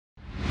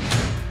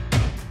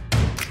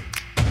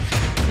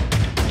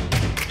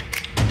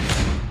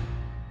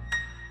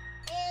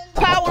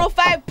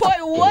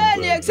what?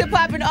 New York's hip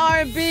hop and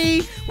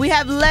R&B. We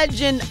have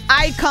legend,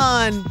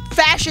 icon,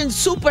 fashion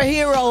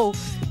superhero,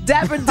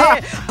 Dapper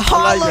Dan.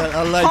 Harlem.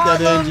 I like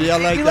that, Angie. I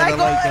like you that. like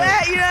all of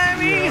that? You know what I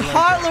mean? Yeah,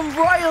 I like Harlem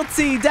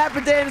royalty.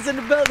 Dapper Dan is in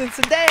the building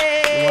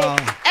today. Wow.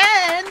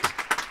 And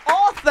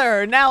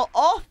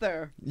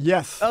author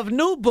Yes. of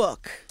new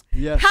book.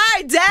 Yes.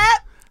 Hi,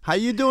 Dap. How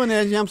you doing,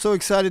 Angie? I'm so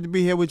excited to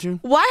be here with you.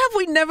 Why have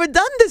we never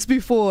done this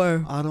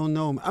before? I don't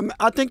know.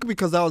 I think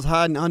because I was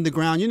hiding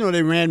underground. You know,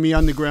 they ran me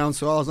underground,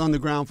 so I was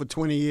underground for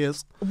 20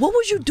 years. What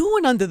was you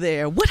doing under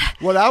there? What?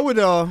 Well, I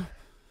would,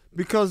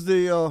 because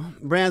the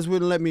brands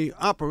wouldn't let me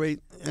operate,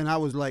 and I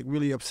was like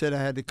really upset I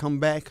had to come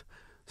back.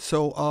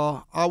 So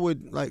I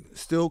would like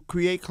still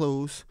create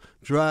clothes,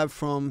 drive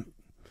from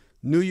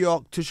New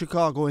York to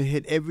Chicago and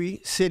hit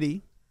every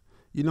city,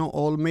 you know,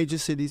 all the major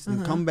cities,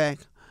 and come back,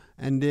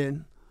 and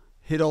then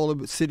hit all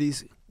the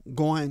cities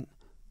going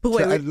to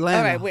Atlanta.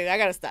 All right, wait, I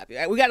gotta stop you.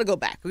 We gotta go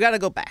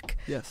back.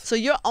 Yes. So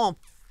you're on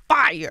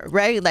fire,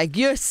 right? Like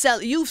you've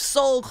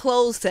sold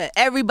clothes to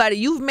everybody.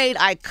 You've made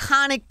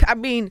iconic. I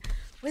mean,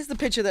 where's the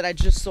picture that I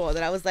just saw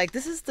that I was like,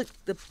 this is the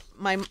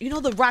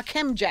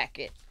Rakim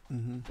jacket.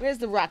 Mm-hmm. Where's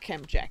the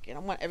Rakim jacket? I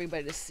want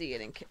everybody to see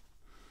it in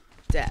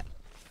Dap.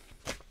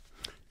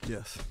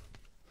 Yes.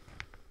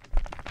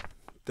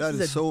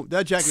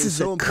 That jacket is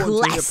so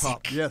important to hip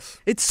hop. Yes.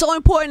 It's so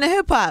important to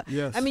hip hop.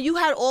 Yes. I mean, you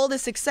had all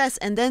this success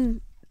and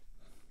then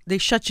they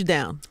shut you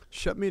down.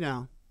 Shut me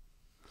down.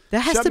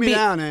 Shut me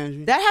down,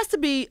 Angie. That has to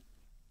be,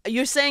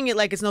 you're saying it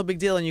like it's no big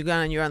deal and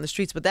you're on the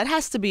streets, but that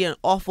has to be an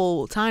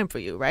awful time for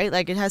you, right?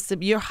 Like it has to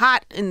be, you're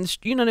hot and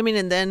you know what I mean?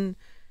 And then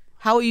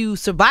how are you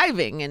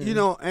surviving? And you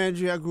know,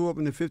 Angie, I grew up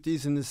in the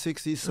 50s and the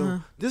 60s,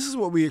 so this is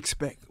what we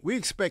expect. We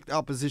expect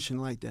opposition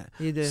like that.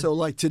 You do. So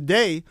like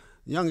today,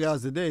 young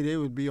guys today, they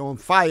would be on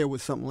fire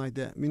with something like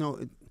that. You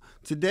know,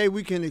 today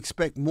we can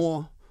expect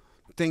more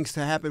things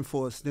to happen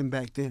for us than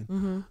back then.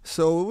 Mm-hmm.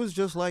 So it was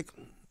just like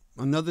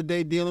another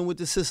day dealing with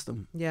the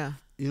system. Yeah.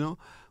 You know,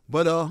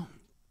 but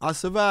I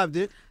survived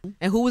it.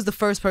 And who was the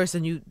first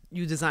person you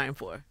designed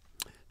for?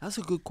 That's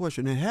a good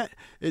question.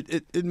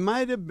 It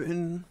might have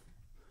been.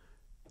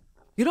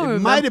 You don't it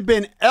remember? might have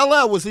been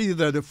LL was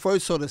either the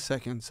first or the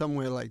second,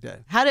 somewhere like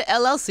that. How did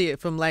LL see it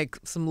from like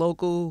some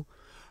local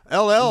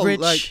LL rich?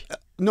 like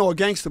no, a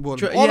gangster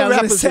bought it. Yeah, All the I was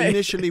gonna rappers say.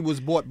 initially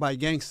was bought by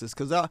gangsters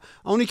because I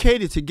only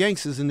catered to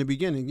gangsters in the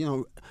beginning. You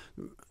know,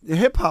 the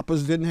hip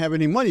hoppers didn't have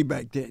any money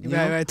back then.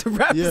 Right. The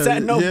rappers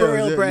had no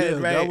real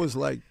bread, right?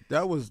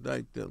 That was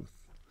like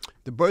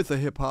the birth of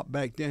hip hop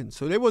back then.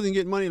 So they wasn't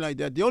getting money like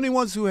that. The only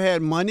ones who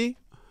had money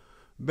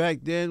back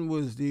then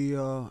was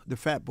the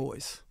Fat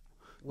Boys.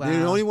 Wow.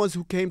 They're the only ones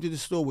who came to the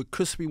store with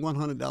crispy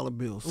 $100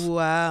 bills.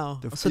 Wow.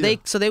 So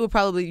they were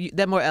probably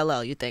them or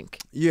LL, you think?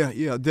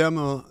 Yeah, them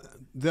or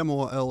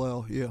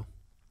LL, yeah.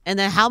 And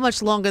then how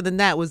much longer than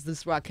that was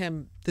this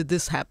Rakim? Did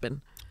this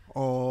happen?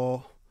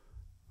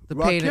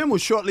 Rakim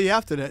was shortly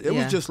after that. It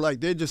Yeah. was just like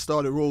they just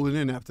started rolling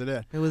in after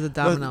that. It was a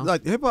domino. But,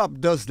 like hip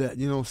hop does that,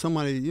 you know.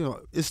 Somebody, you know,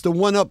 it's the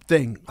one up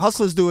thing.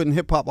 Hustlers do it and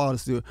hip hop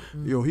artists do it.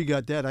 Yo, he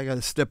got that. I got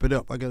to step it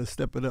up.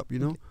 You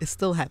know. It's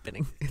still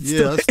happening. It's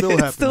still happening.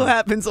 It still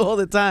happens all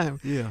the time.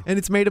 Yeah. And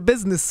it's made a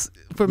business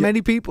for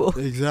many people.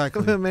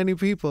 Exactly. For many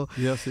people.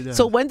 Yes, it does.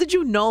 So when did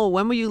you know?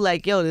 When were you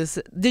like, yo, this?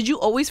 Did you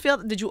always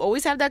have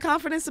that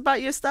confidence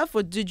about your stuff,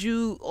 or did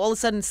you all of a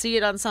sudden see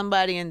it on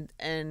somebody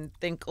and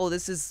think, oh,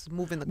 this is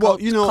moving the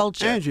culture?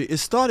 Angie, it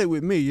started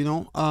with me, you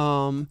know.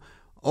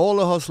 All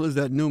the hustlers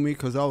that knew me,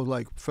 because I was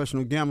like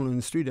professional gambler in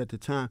the street at the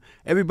time,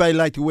 everybody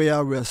liked the way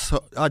I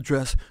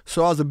dress.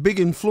 So I was a big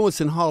influence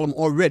in Harlem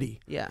already.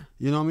 Yeah.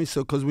 You know what I mean?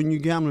 So, because when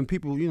you're gambling,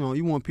 people, you know,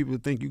 you want people to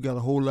think you got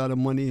a whole lot of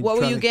money. And what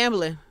were you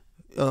gambling?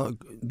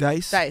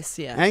 Dice. Dice,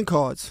 yeah. And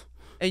cards.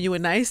 And you were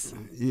nice?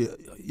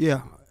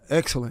 Yeah.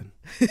 Excellent.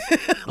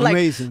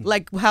 Amazing.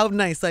 Like how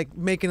nice? Like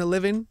making a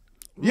living?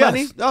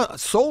 Yes, Money?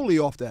 solely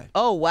off that.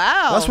 Oh,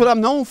 wow. That's what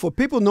I'm known for.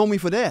 People know me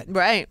for that.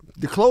 Right.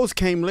 The clothes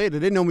came later.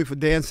 They know me for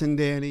dancing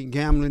Danny,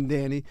 gambling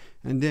Danny,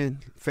 and then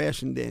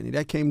fashion Danny.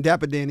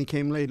 Dapper Danny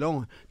came later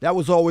on. That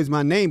was always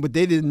my name, but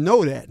they didn't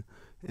know that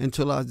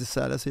until I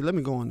decided, I said, let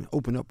me go and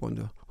open up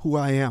on who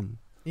I am.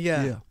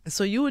 Yeah.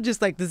 So you were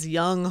just like this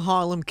young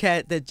Harlem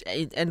cat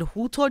and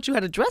who taught you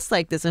how to dress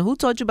like this, and who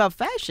taught you about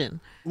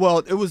fashion? Well,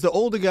 it was the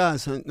older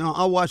guys. Now,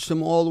 I watched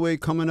them all the way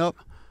coming up.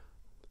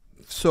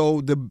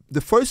 So the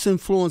first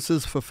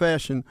influences for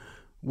fashion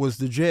was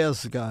the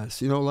jazz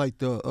guys, you know, like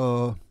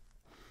the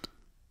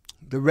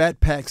Rat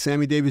Pack,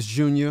 Sammy Davis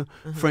Jr.,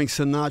 Frank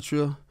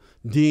Sinatra,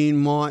 Dean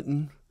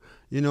Martin,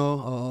 you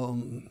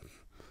know,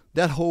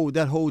 that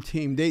whole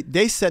team.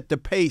 They set the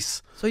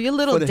pace. So you're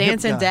little for the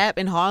Dance hip and guy. Dap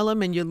in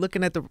Harlem, and you're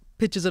looking at the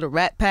pictures of the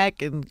Rat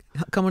Pack and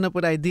coming up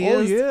with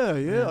ideas. Oh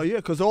yeah.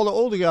 Because all the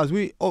older guys,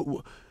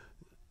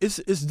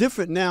 it's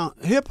different now.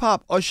 Hip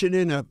hop ushered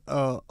in a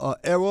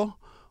era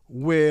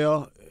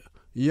where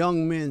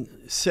young men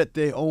set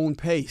their own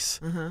pace.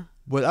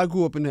 But I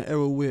grew up in an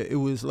era where it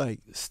was like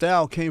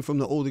style came from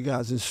the older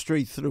guys and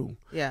straight through.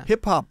 Yeah.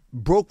 Hip hop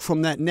broke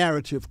from that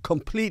narrative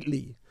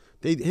completely.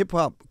 Hip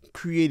hop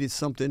created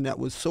something that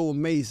was so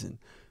amazing.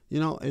 You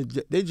know,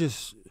 they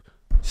just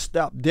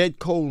stopped dead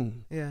cold.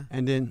 Yeah.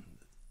 And then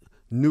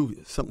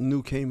something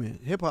new came in.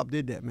 Hip hop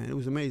did that, man. It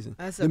was amazing.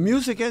 That's The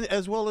music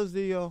as well as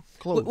the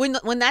clothes.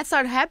 When that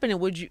started happening,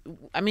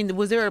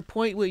 was there a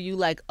point where you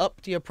like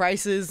upped your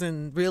prices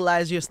and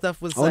realized your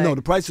stuff was no,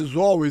 the prices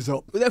were always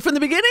up. From the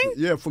beginning?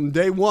 Yeah, from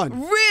day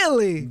one.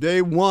 Really?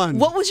 Day one.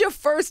 What was your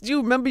first, do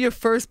you remember your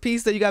first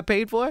piece that you got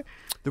paid for?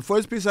 The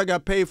first piece I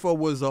got paid for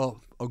was a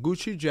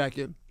Gucci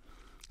jacket.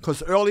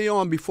 Because early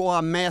on, before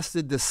I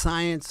mastered the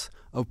science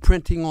of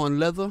printing on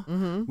leather,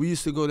 we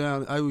used to go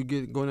down. I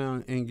would go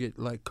down and get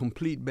like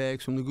complete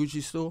bags from the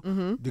Gucci store,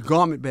 the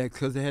garment bags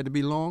because they had to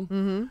be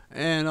long,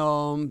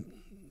 and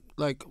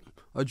like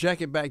a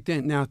jacket back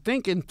then. Now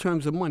think in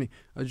terms of money.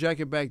 A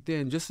jacket back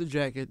then, just a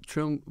jacket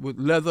trimmed with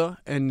leather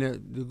and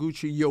the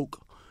Gucci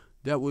yoke,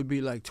 that would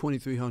be like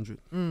 $2,300.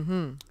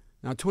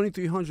 Now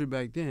 $2,300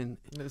 back then.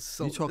 It's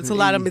a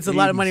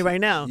lot of money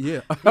right now. Yeah.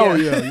 Oh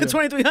yeah.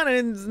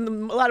 $2,300 is a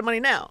lot of money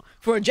now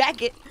for a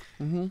jacket.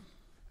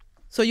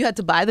 So you had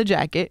to buy the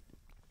jacket.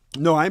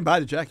 No, I didn't buy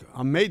the jacket.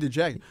 I made the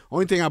jacket.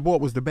 Only thing I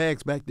bought was the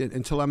bags back then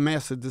until I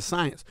mastered the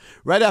science.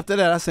 Right after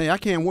that, I say, I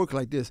can't work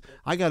like this.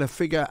 I got to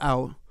figure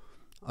out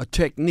a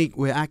technique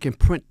where I can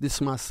print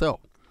this myself.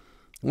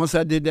 Once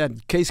I did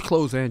that, case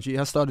closed, Angie.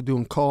 I started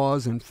doing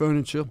cars and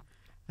furniture.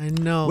 I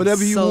know.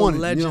 Whatever you wanted.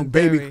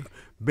 Legendary.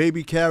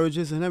 Baby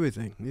carriages and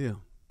everything.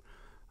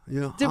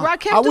 Yeah. Did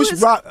Rakim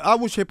I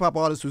wish hip-hop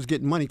artists was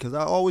getting money because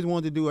I always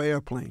wanted to do an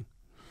airplane.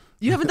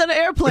 You haven't done an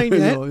airplane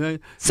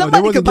yet?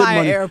 Somebody could buy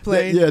an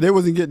airplane. They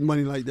wasn't getting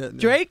money like that. No.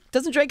 Drake?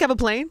 Doesn't Drake have a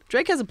plane?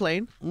 Drake has a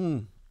plane.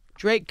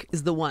 Drake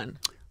is the one.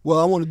 Well,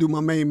 I want to do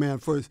my main man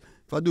first.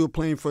 If I do a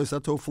plane first, I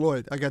told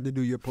Floyd, I got to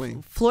do your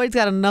plane. Floyd's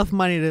got enough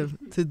money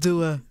to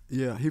do a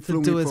he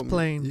flew to do his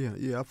plane.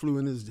 Yeah, I flew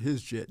in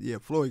his jet. Yeah,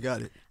 Floyd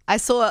got it. I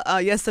saw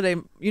yesterday,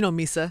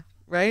 Misa,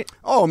 right?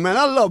 Oh man,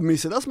 I love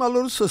Misa. That's my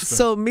little sister.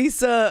 So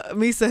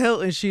Misa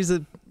Hilton, she's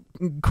a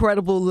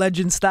incredible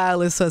legend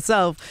stylist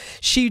herself.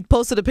 She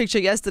posted a picture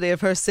yesterday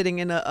of her sitting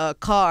in a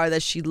car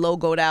that she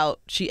logoed out.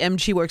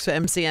 She works for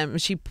MCM,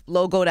 and she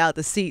logoed out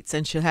the seats,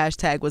 and her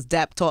hashtag was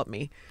Dap Taught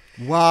Me.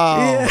 Wow.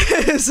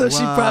 Yeah. So she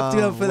propped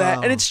you up for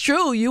that. And it's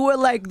true. You were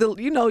like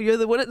you're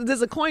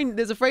there's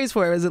a phrase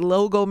for it. Is it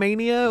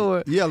logomania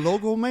or? Yeah,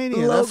 logomania.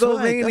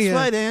 Logomania. That's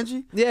right,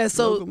 Angie. Yeah,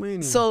 so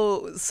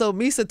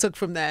Misa took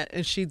from that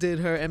and she did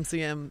her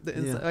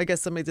MCM. I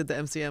guess somebody did the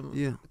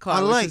MCM car. I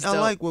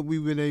like what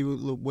we've been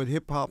able, what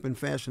hip hop and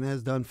fashion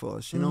has done for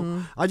us, you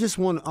know. I just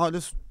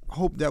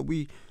hope that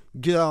we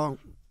get our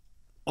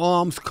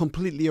arms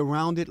completely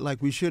around it like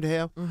we should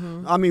have.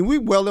 I mean, we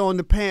well on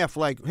the path.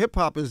 Like hip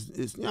hop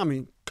is. I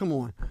mean, come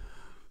on.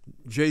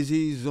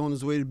 Jay-Z's on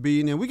his way to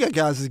billionaire. We got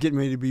guys that's getting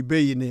ready to be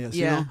billionaires.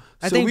 Yeah, you know?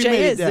 I think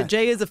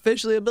Jay is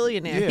officially a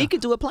billionaire. Yeah. He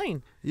could do a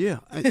plane. Yeah,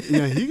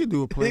 he could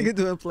do a plane. He could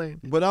do a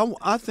plane. But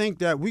I think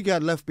that we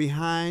got left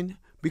behind.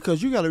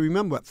 Because you got to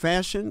remember,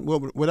 fashion,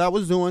 what I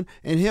was doing,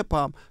 and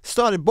hip-hop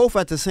started both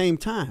at the same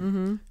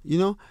time, you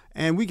know?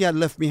 And we got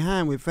left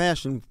behind with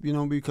fashion, you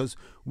know, because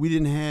we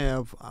didn't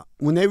have,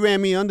 when they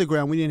ran me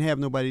underground, we didn't have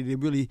nobody to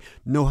really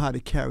know how to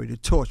carry the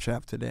torch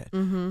after that.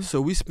 So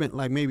we spent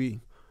like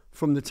maybe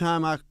from the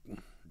time I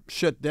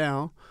shut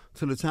down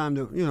to the time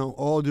that, you know,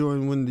 all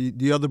during when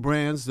the other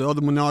brands, the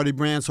other minority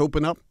brands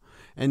opened up,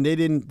 and they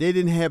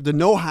didn't have the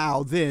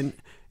know-how then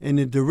and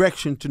the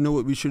direction to know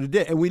what we should have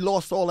did. And we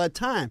lost all that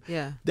time.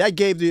 Yeah. That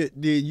gave the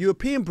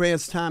European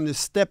brands time to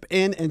step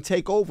in and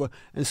take over.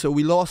 And so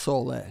we lost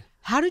all that.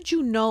 How did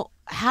you know?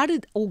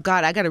 Oh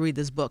God, I got to read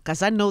this book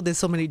because I know there's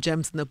so many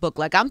gems in the book.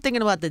 Like I'm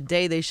thinking about the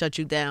day they shut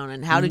you down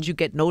and how did you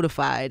get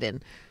notified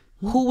and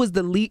who was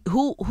the lead,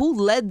 who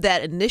led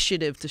that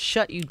initiative to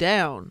shut you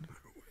down?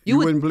 You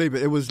wouldn't believe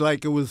it. It was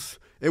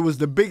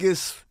the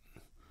biggest,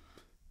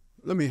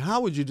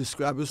 how would you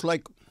describe it? It's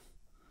like,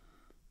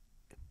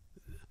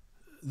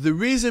 the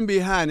reason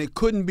behind it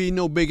couldn't be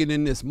no bigger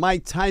than this.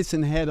 Mike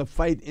Tyson had a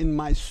fight in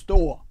my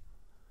store.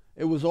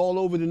 It was all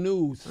over the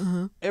news,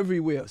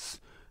 everywhere.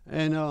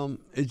 And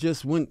it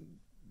just went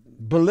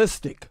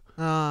ballistic.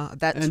 That's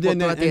and then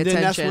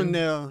that's when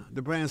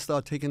the brands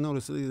start taking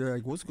notice. They're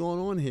like, what's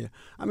going on here?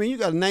 I mean, you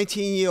got a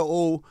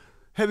 19-year-old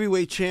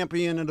heavyweight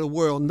champion of the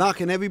world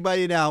knocking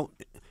everybody out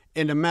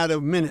in a matter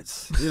of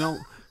minutes, you know.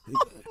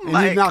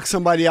 And you knock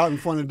somebody out in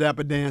front of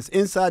Dapper Dance.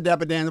 Inside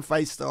Dapper Dance, the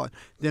fight started.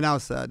 Then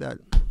outside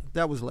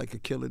that was like a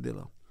killer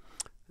dealer.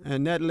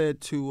 And that led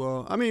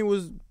to, it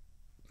was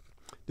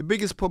the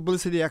biggest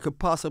publicity I could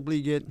possibly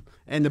get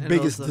and the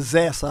biggest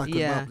disaster I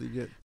could possibly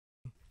get.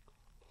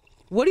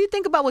 What do you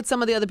think about what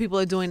some of the other people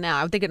are doing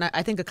now? I think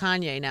of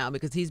Kanye now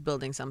because he's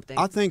building something.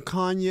 I think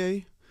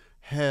Kanye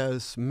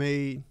has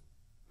made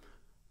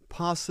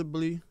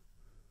possibly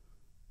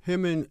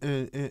him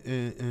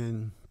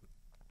and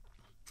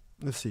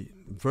let's see,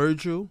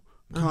 Virgil,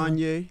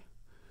 Kanye,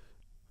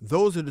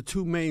 those are the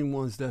two main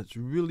ones that's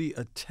really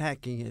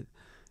attacking it,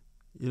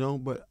 you know.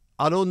 But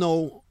I don't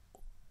know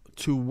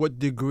to what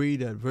degree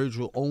that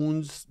Virgil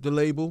owns the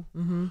label,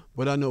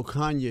 but I know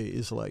Kanye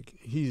is like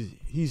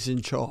he's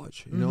in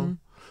charge, you know.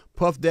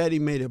 Puff Daddy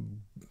made a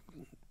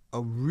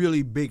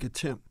really big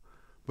attempt,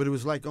 but it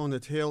was like on the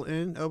tail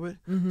end of it.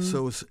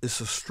 So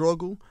it's a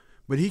struggle.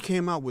 But he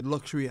came out with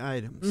luxury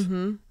items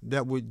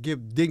that would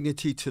give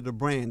dignity to the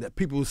brand. That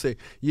people would say,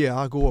 "Yeah,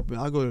 I go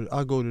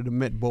to the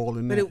Met Ball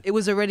and But that." it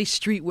was already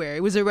streetwear.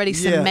 It was already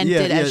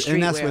cemented as streetwear,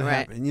 and that's what right?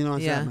 happened. You know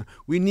what I'm saying?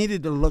 We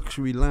needed the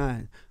luxury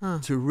line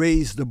to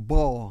raise the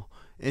bar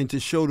and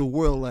to show the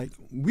world like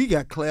we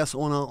got class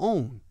on our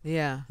own.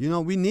 Yeah. You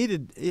know, we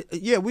needed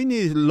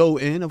low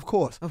end, of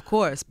course. Of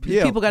course.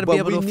 People got to be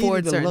able to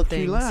afford certain luxury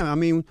things. Line. I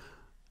mean,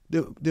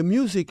 the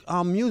music,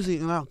 our music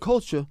and our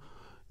culture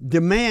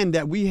demand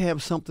that we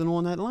have something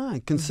on that line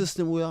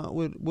consistent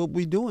with what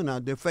we're doing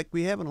out there, the effect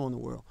we having on the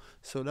world.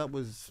 So that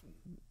was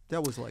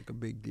like a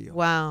big deal.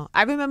 Wow.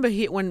 I remember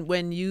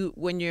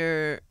when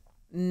your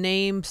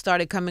name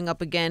started coming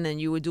up again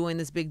and you were doing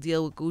this big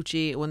deal with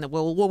Gucci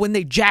when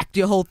they jacked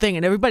your whole thing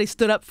and everybody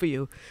stood up for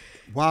you.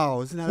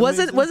 Wow, isn't that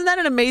amazing? Wasn't that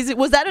an amazing?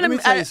 Was that Let me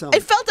tell you something.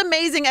 It felt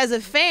amazing as a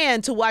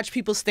fan to watch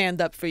people stand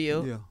up for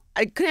you. Yeah.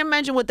 I couldn't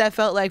imagine what that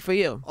felt like for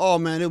you. Oh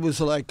man, it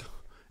was like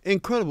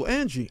incredible.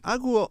 Angie, I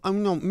grew up,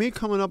 me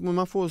coming up when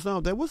my first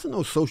out, there wasn't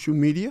no social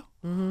media.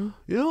 You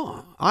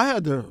know, I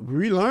had to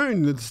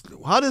relearn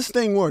how this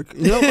thing worked.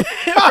 You know,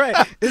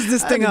 Right? Is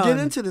this thing I had to on?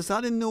 get into this. I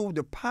didn't know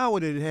the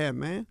power that it had,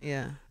 man.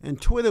 Yeah. And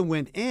Twitter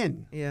went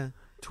in. Yeah.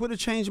 Twitter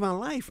changed my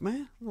life,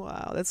 man.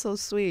 Wow, that's so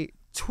sweet.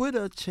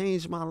 Twitter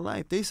changed my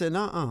life. They said,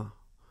 no,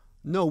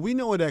 we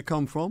know where that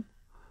come from.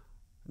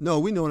 No,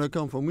 we know where that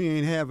come from. We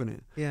ain't having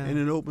it. Yeah. And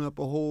it opened up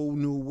a whole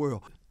new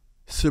world.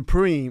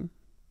 Supreme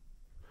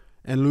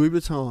and Louis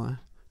Vuitton,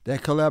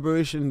 that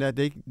collaboration that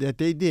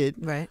they did,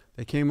 Right.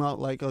 that came out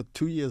like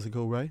 2 years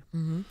ago, right?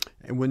 And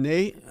when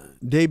they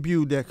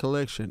debuted that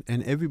collection,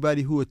 and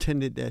everybody who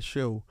attended that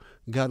show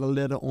got a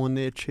letter on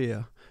their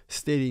chair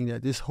stating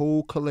that this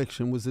whole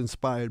collection was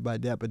inspired by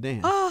Dapper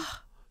Dan.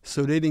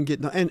 So they didn't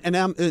get no, and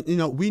I'm,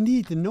 we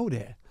need to know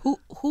that.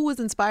 Who was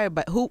inspired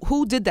by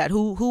who did that?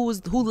 Who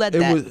led It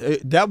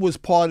that? was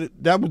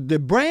that was the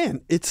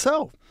brand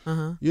itself.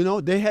 You know,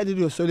 they had to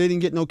do it so they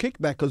didn't get no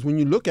kickback, because when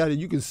you look at it,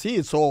 you can see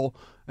it's all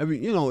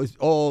it's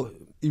all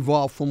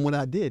evolved from what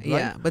I did. Right?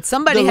 Yeah, but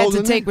somebody had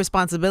to take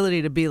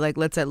responsibility to be like,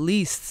 let's at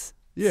least.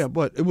 Yeah,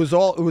 but it was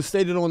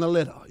stated on the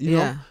letter, you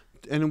know,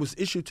 and it was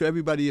issued to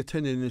everybody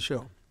attending the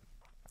show.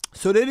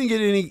 So they didn't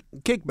get any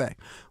kickback.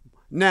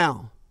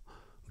 Now,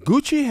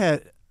 Gucci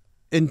had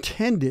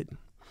intended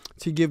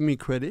to give me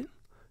credit,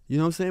 you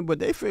know what I'm saying? But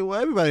they figured,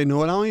 well, everybody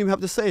know it. I don't even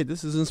have to say it.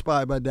 This is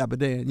inspired by Dapper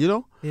Dan, you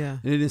know? Yeah.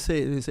 And they didn't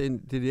say it. They didn't say,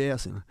 did they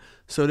ask him?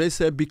 So they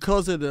said,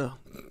 because of the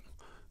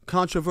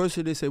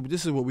controversy, they said, well,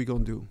 this is what we're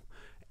going to do.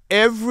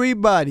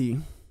 Everybody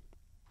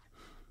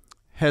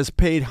has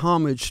paid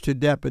homage to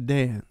Dapper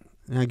Dan.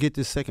 And I get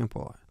this second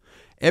part.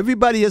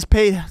 Everybody has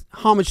paid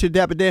homage to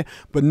Dapper Dan,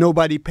 but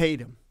nobody paid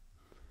him.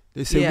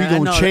 They said, we're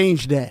going to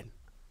change that.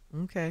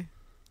 Okay.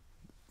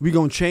 We're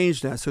going to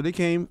change that. So they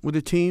came with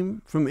a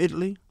team from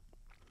Italy.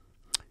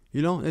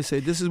 You know, they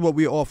said, this is what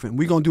we're offering.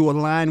 We're going to do a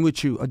line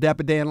with you, a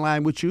Dapper Dan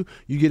line with you.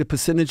 You get a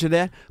percentage of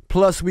that.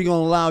 Plus, we're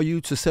going to allow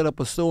you to set up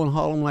a store in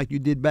Harlem like you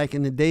did back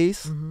in the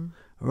days,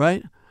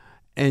 right?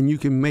 And you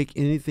can make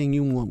anything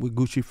you want with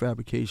Gucci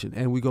Fabrication.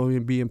 And we're going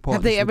to be in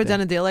partnership. Have they ever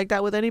done a deal like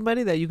that with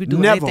anybody, that you could do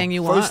Never. anything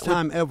you want? First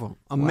time ever.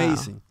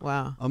 Amazing.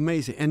 Wow.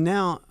 Amazing. And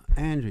now,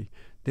 Angie,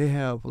 they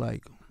have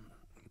like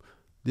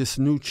this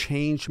new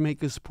Change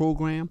Makers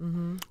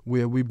program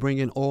where we bring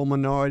in all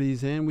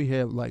minorities in. We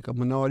have like a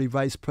minority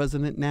vice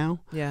president now.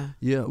 Yeah.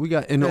 Yeah, we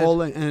got and Good.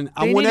 all and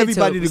I They want needed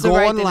everybody to. to It's the go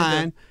right thing to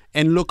online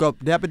and look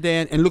up Dapper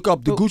Dan and look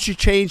up the Gucci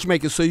Change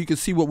Makers so you can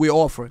see what we're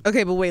offering.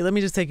 Okay, but wait, let me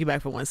just take you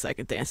back for 1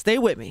 second, Dan. Stay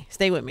with me,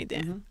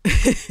 Dan.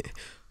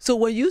 So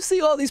when you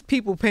see all these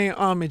people paying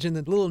homage and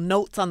the little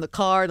notes on the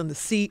card on the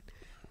seat,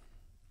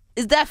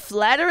 is that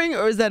flattering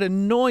or is that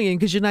annoying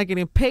because you're not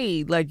getting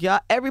paid? Like,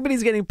 y'all,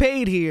 everybody's getting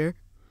paid here.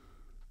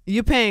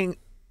 You're paying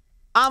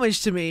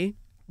homage to me,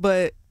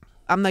 but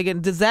I'm not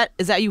getting. Is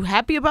that you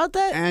happy about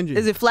that? Angie,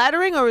 is it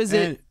flattering or is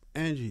it?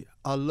 Angie,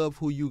 I love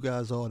who you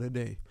guys are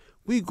today.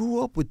 We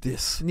grew up with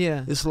this.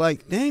 Yeah. It's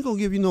like they ain't gonna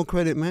give you no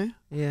credit, man.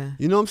 Yeah.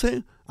 You know what I'm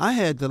saying? I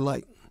had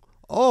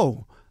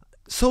to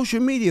social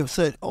media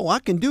said, "Oh, I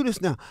can do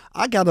this now.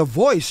 I got a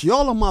voice.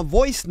 Y'all are my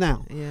voice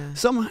now." Yeah.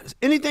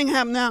 Anything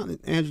happen now,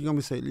 Angie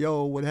gonna say,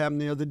 "Yo, what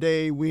happened the other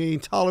day? We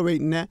ain't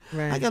tolerating that."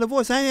 Right. I got a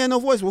voice. I ain't had no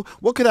voice. Well,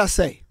 what could I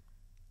say?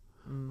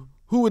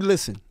 Who would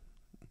listen?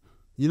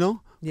 You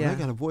know? Yeah. But I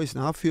got a voice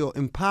now. I feel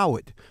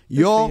empowered.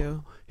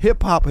 you.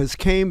 Hip hop has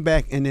came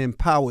back and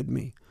empowered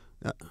me.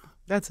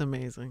 That's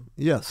amazing.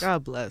 Yes.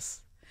 God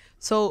bless.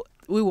 So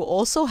we were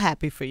all so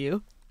happy for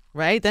you,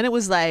 right? Then it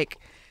was like,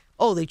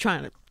 oh, they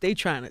trying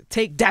to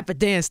take Dapper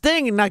Dan's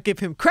thing and not give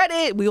him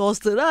credit. We all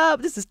stood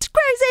up. This is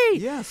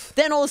crazy. Yes.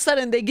 Then all of a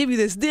sudden they give you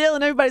this deal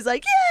and everybody's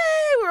like,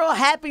 yay! We're all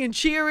happy and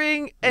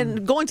cheering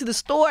and going to the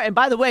store. And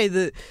by the way,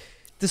 the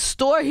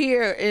store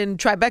here in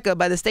Tribeca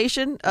by the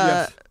station,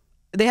 Yes.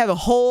 they have a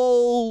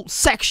whole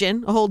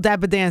section, a whole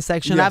Dapper Dan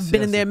section. Yes, I've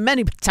been yes, in there yes.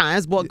 many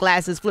times, bought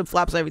glasses, flip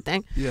flops,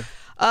 everything. Yeah.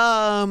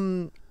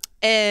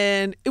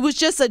 And it was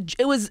just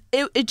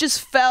it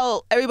just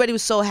felt, everybody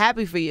was so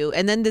happy for you.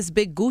 And then this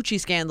big Gucci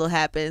scandal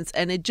happens,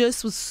 and it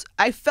just was,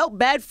 I felt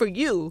bad for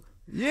you.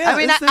 Yeah, I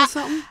mean,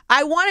 something?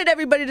 I wanted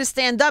everybody to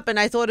stand up, and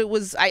I thought it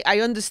was, I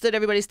understood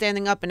everybody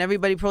standing up and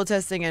everybody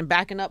protesting and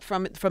backing up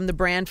from the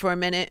brand for a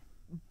minute.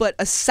 But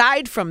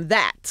aside from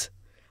that,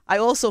 I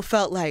also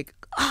felt like,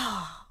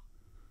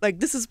 like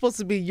this is supposed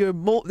to be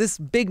this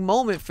big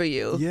moment for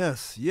you.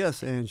 Yes,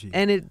 Angie.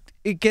 And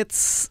it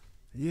gets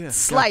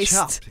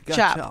sliced,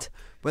 chopped.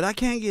 But I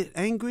can't get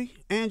angry,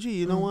 Angie.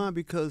 You know why?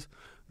 Because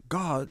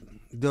God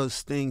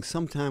does things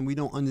sometimes we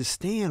don't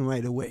understand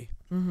right away.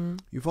 Mm-hmm.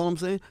 You follow what I'm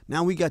saying?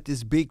 Now we got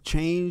this big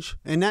change,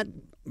 and that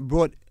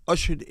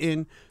ushered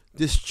in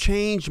this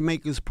change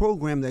makers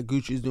program that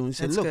Gucci's doing. He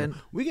said, look,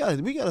 we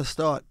gotta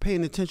start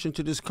paying attention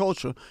to this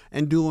culture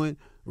and doing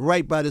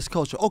right by this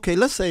culture. Okay,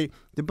 let's say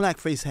the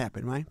blackface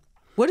happened, right?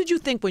 What did you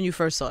think when you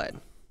first saw it?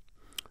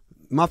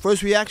 My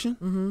first reaction?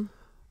 Mm-hmm.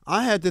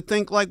 I had to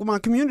think like my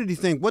community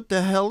think, what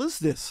the hell is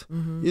this?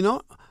 Mm-hmm. You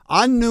know,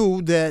 I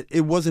knew that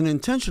it wasn't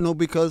intentional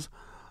because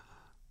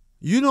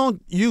you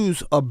don't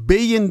use $1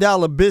 billion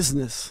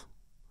business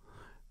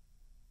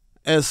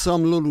as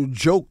some little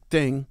joke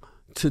thing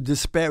to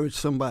disparage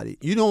somebody.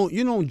 You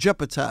don't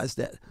jeopardize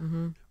that.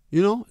 Mm-hmm.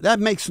 You know, that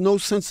makes no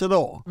sense at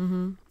all.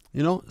 Mm-hmm.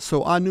 You know,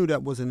 so I knew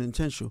that wasn't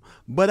intentional.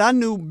 But I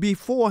knew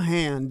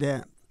beforehand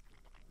that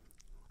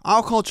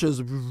our culture is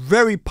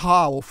very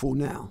powerful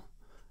now.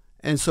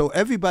 And so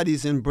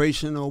everybody's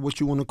embracing, or what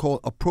you want to call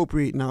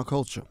appropriating our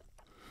culture.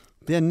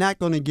 They're not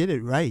going to get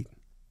it right.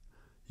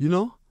 You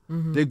know?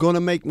 Mm-hmm. They're going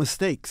to make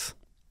mistakes.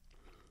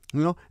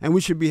 You know? And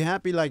we should be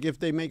happy like if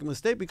they make a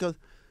mistake, because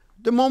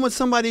the moment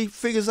somebody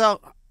figures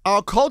out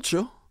our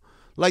culture,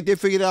 like they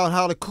figured out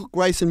how to cook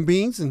rice and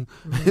beans and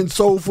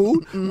soul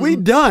food, we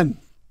done.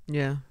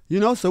 Yeah.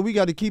 You know? So we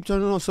got to keep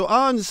turning on. So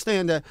I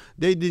understand that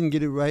they didn't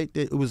get it right.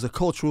 That it was a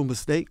cultural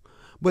mistake.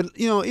 But,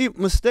 you know,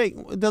 mistake,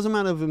 it doesn't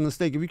matter if it's a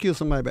mistake. If you kill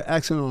somebody by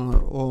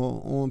accident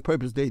or on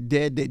purpose, they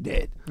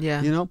dead.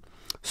 Yeah. You know?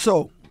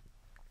 So,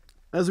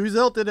 as a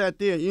result of that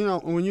there, you know,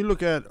 when you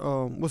look at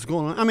what's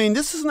going on, I mean,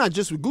 this is not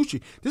just with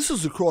Gucci. This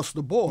is across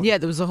the board. Yeah,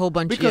 there was a whole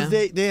bunch. Because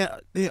they're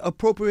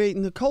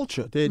appropriating the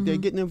culture. They're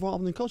getting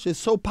involved in the culture. It's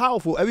so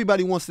powerful.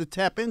 Everybody wants to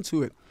tap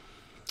into it.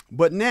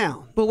 But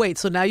wait,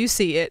 so now you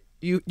see it.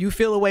 You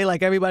feel away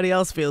like everybody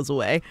else feels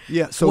away.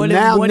 Yeah, so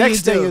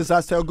next thing is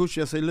I tell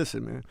Gucci, I say,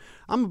 listen, man,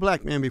 I'm a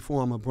black man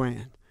before I'm a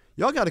brand.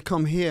 Y'all got to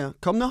come here,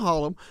 come to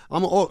Harlem.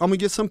 I'm going to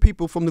get some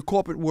people from the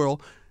corporate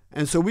world,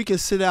 and so we can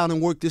sit down and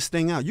work this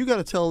thing out. You got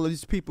to tell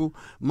these people,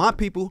 my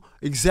people,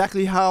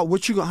 exactly how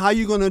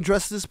you going to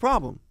address this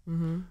problem.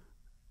 Mm-hmm.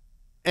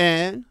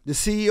 And the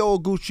CEO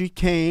of Gucci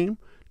came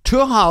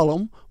to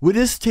Harlem with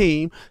his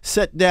team,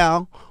 sat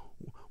down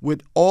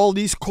with all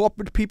these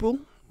corporate people.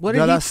 What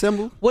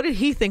did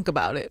he think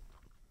about it?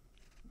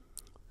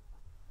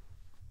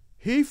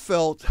 He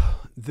felt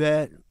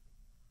that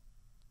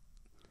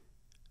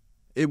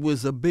it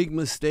was a big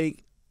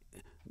mistake.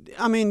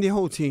 I mean, their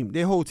whole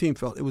team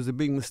felt it was a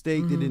big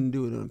mistake. Mm-hmm. They didn't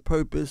do it on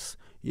purpose,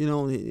 you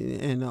know,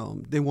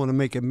 and they want to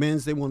make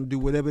amends. They want to do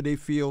whatever they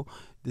feel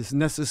is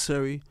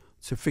necessary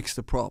to fix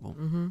the problem.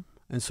 Mm-hmm.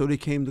 And so they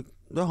came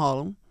to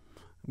Harlem.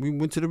 We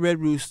went to the Red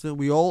Rooster.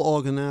 We all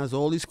organized,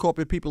 all these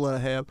corporate people that I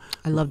have.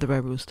 I love the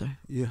Red Rooster.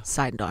 Yeah.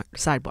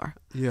 Sidebar.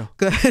 Yeah.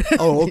 Go ahead.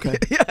 Oh, okay.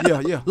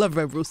 Yeah. Love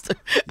Red Rooster.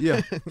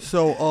 Yeah.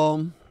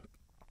 So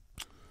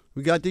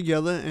we got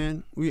together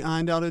and we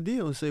ironed out a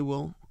deal and say,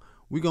 well,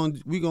 we're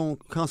gonna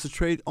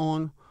concentrate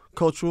on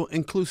cultural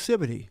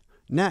inclusivity,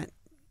 not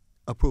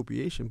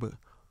appropriation, but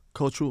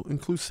cultural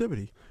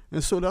inclusivity.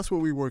 And so that's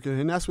what we're working,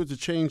 and that's what the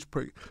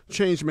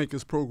Change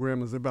Makers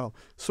program is about.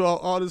 So our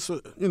artists,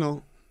 you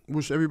know,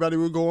 wish everybody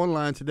would go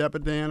online to Dapper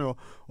Dan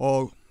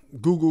or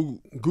Google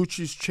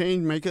Gucci's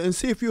Change Maker and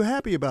see if you're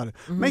happy about it.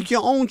 Mm-hmm. Make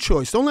your own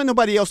choice. Don't let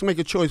nobody else make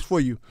a choice for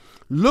you.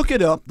 Look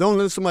it up. Don't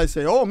let somebody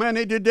say, oh, man,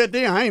 they did that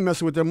thing. I ain't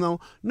messing with them. No,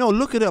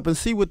 look it up and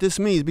see what this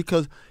means,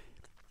 because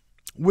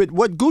with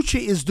what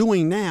Gucci is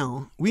doing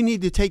now, we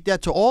need to take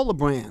that to all the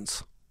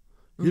brands.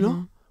 You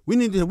know? We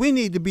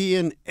need to be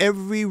in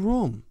every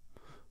room.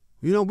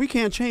 You know, we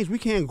can't change, we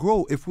can't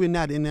grow if we're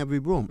not in every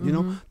room. You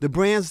know, the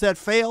brands that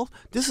fail,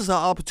 this is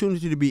our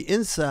opportunity to be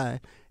inside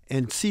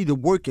and see the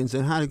workings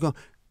and how to go.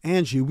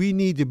 Angie, we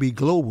need to be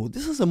global.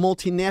 This is a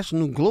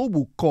multinational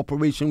global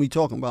corporation we're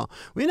talking about.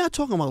 We're not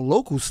talking about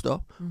local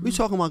stuff. We're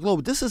talking about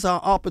global. This is our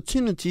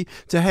opportunity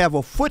to have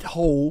a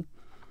foothold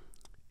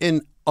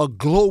in a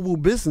global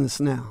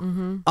business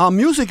now. Our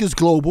music is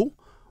global.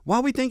 Why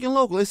are we thinking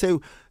local? They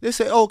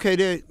say, okay,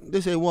 they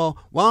say, well,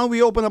 why don't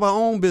we open up our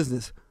own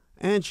business?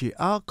 Angie,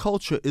 our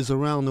culture is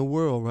around the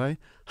world, right?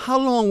 How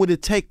long would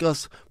it take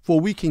us before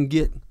we can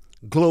get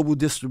global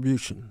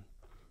distribution?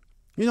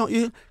 You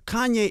know,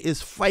 Kanye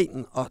is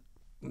fighting a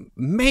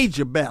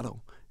major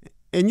battle.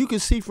 And you can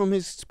see from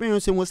his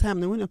experience and what's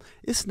happening with him,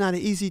 it's not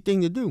an easy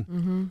thing to do.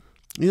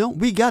 You know,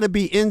 we got to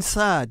be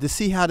inside to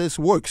see how this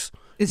works.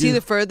 Is he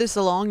the furthest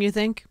along, you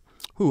think?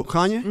 Who,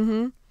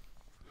 Kanye?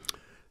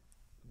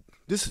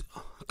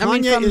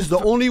 Kanye is the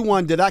only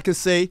one that I can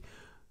say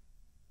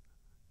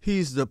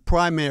he's the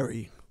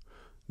primary.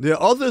 There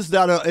are others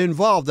that are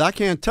involved. I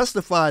can't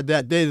testify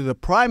that they're the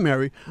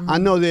primary. I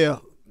know they're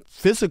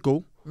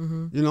physical.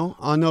 You know,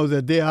 I know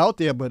that they're out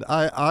there, but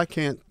I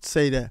can't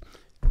say that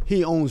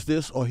he owns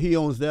this or he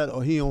owns that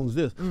or he owns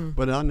this.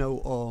 But I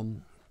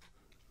know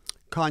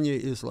Kanye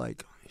is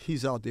like,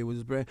 he's out there with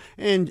his brand.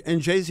 And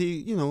Jay-Z,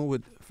 you know,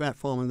 with Fat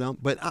Falling Down.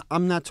 But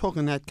I'm not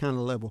talking that kind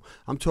of level.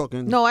 I'm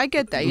talking No, I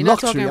get that. You're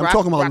luxury. not talking I'm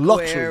talking about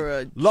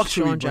luxury.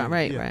 luxury Sean John,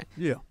 brand. right.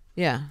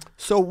 Yeah.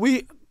 So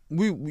we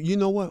you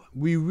know what?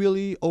 We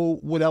really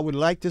what I would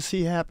like to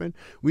see happen,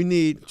 we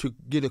need to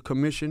get a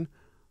commission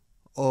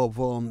of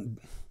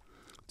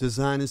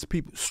designers,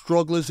 people,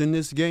 strugglers in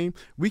this game.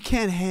 We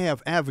can't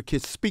have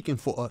advocates speaking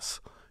for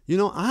us. You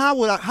know, how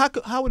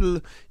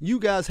would you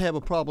guys have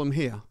a problem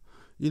here?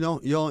 You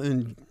know, y'all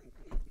in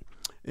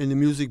the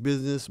music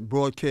business,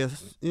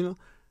 broadcast, you know.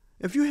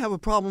 If you have a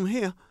problem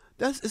here,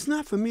 it's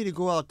not for me to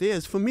go out there.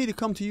 It's for me to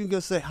come to you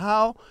and say,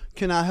 how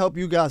can I help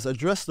you guys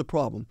address the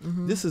problem?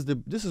 This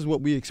is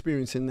what we're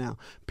experiencing now.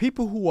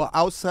 People who are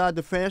outside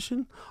the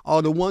fashion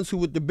are the ones who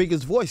with the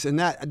biggest voice, and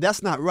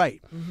that's not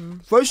right.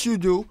 First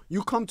you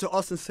come to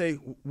us and say,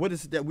 what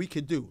is it that we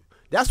could do?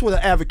 That's what an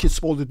advocate's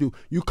supposed to do.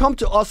 You come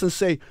to us and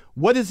say,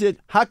 what is it?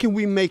 How can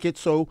we make it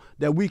so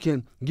that we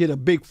can get a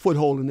big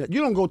foothold in that? You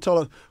don't go tell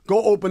us,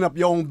 go open up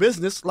your own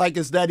business like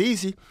it's that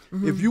easy.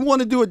 If you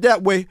want to do it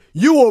that way,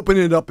 you open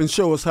it up and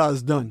show us how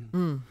it's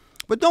done.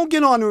 But don't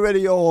get on the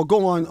radio or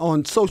go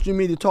on social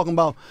media talking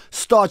about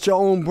start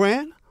your own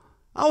brand.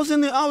 I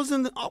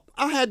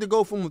had to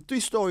go from a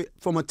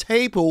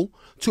table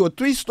to a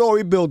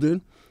 3-story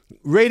building,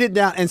 rate it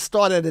down, and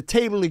start at a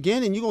table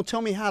again, and you're going to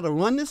tell me how to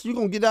run this? You're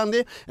going to get down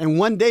there and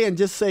one day and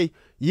just say,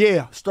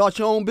 yeah, start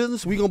your own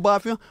business, we're going to buy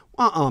film?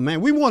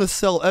 Man. We want to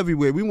sell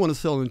everywhere. We want to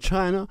sell in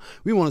China.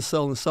 We want to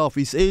sell in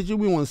Southeast Asia.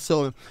 We want to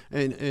sell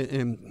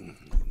in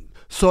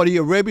Saudi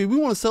Arabia. We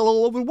want to sell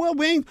all over the world.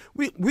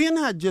 We're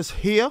not just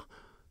here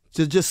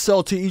to just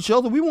sell to each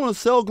other. We want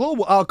to sell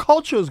global. Our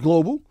culture is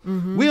global.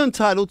 We're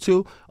entitled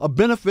to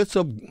benefits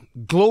of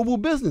global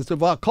business.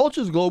 If our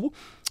culture is global,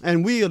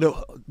 and we are the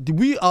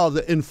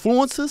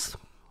influencers,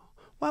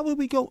 why would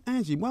we go,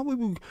 Angie? Why would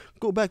we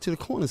go back to the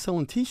corner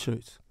selling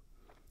T-shirts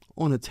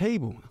on a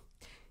table?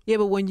 Yeah,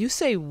 but when you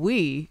say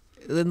we,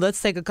 then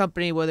let's take a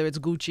company, whether it's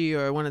Gucci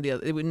or one of the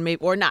other,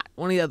 or not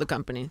one of the other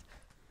companies.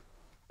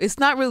 It's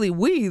not really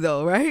we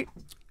though, right?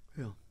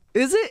 Yeah.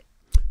 Is it?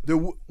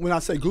 When I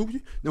say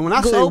Gucci, then when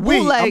I say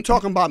we, I'm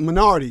talking about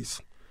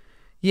minorities.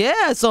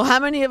 Yeah. So how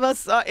many of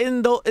us are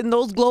in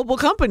those global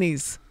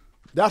companies?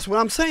 That's what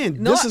I'm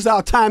saying. This is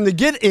our time to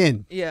get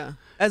in. Yeah.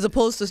 As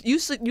opposed to you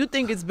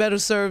think it's better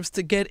serves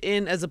to get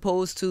in as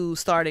opposed to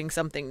starting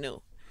something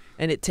new,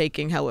 and it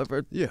taking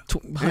however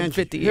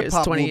 150 years,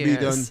 20 years.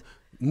 Be done,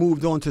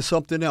 moved on to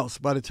something else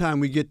by the time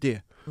we get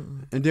there,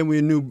 and then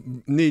we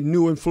need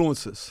new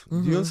influences.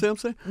 Do you understand what I'm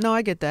saying? No,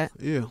 I get that.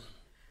 Yeah.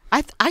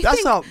 I That's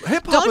think, how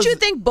hip-hop don't you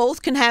think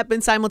both can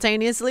happen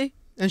simultaneously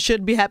and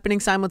should be happening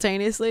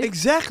simultaneously?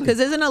 Exactly. Because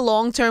isn't a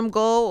long-term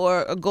goal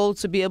or a goal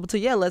to be able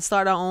to, let's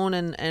start our own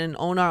and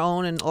own our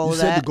own and all of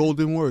that? You said the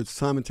golden words,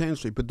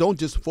 simultaneously. But don't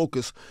just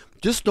focus.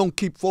 Just don't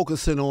keep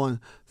focusing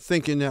on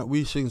thinking that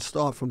we should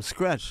start from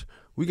scratch.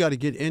 We got to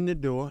get in the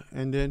door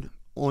and then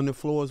on the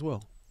floor as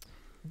well.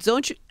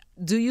 Do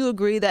you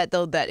agree that,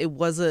 though, that it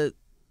was a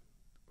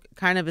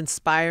kind of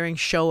inspiring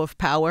show of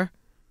power,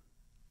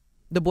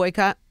 the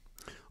boycott?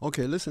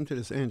 Okay, listen to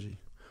this, Angie.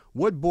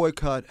 What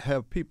boycott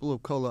have people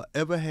of color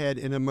ever had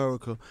in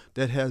America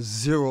that has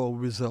 0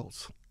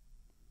 results?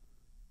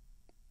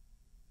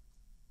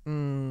 I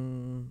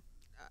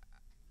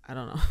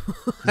don't know.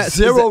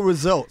 0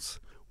 results.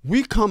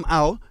 We come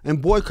out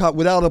and boycott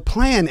without a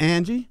plan,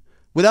 Angie.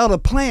 Without a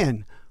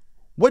plan.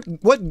 What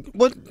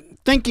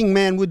thinking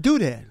man would do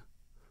that?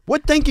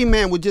 What thinking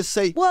man would just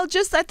say? Well,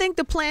 I think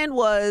the plan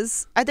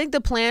was,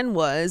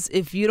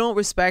 if you don't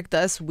respect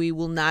us, we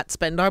will not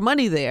spend our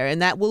money there,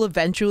 and that will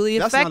eventually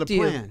affect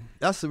you. That's not a plan.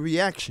 That's a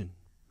reaction.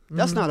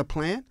 That's not a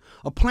plan.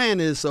 A plan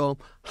is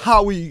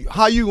how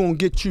you gonna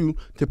get you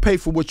to pay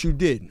for what you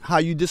did, how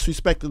you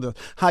disrespected us,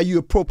 how you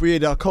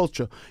appropriate our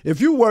culture. If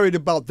you're worried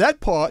about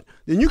that part,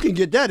 then you can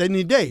get that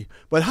any day.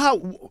 But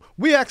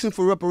we're asking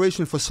for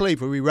reparation for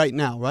slavery right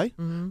now, right?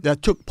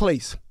 That took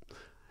place,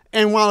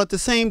 and while at the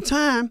same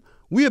time,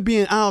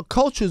 our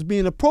culture is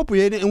being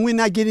appropriated and we're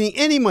not getting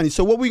any money.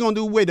 So what we going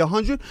to do, wait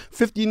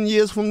 115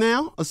 years from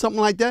now or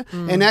something like that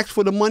and ask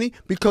for the money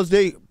because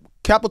they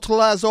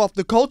capitalize off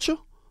the culture?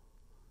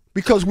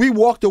 Because we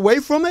walked away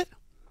from it?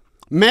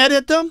 Mad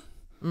at them?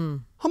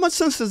 How much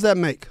sense does that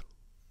make?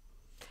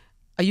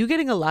 Are you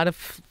getting a lot of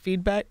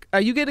feedback? Are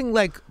you getting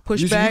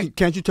pushback?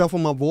 Can't you tell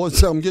from my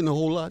voice? I'm getting a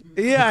whole lot.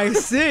 Yeah, I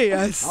see.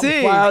 I'm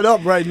fired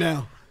up right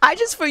now. I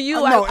worry for you.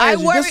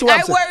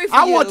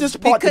 I want this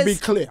part to be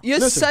clear. You're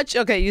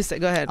you say,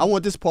 go ahead. I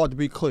want this part to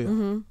be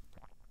clear.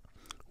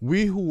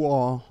 We who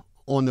are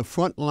on the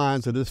front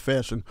lines of this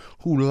fashion,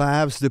 who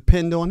lives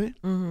depend on it,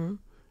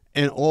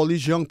 and all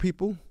these young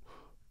people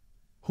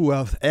who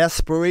have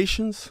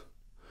aspirations,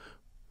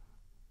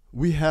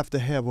 we have to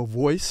have a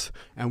voice,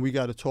 and we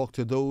got to talk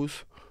to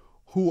those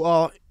who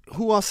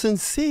are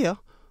sincere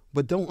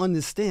but don't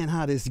understand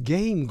how this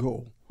game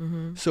go.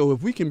 So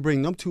if we can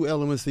bring them two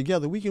elements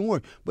together, we can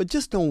work. But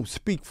just don't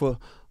speak for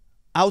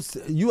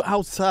you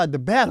outside the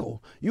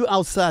battle. You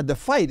outside the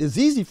fight. It's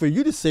easy for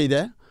you to say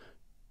that.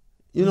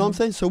 You know what I'm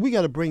saying? So we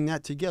got to bring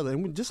that together.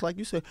 And just like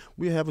you said,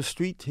 we have a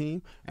street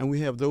team, and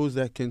we have those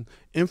that can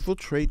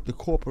infiltrate the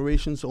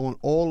corporations on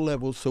all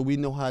levels so we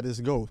know how this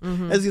goes.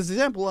 As an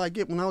example I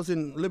get when I was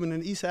living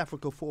in East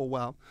Africa for a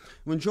while,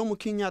 when Jomo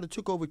Kenyatta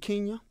took over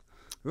Kenya,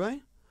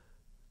 right?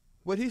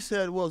 What he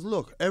said was,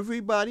 look,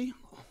 everybody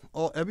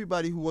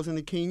who wasn't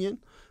a Kenyan,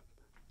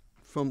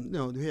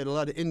 they had a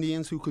lot of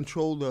Indians who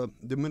controlled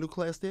the middle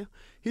class there.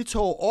 He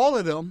told all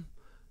of them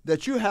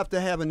that you have to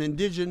have an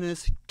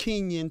indigenous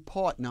Kenyan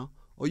partner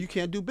or you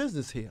can't do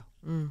business here.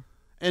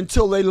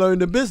 Until they learn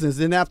the business.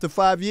 Then after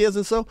 5 years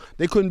or so,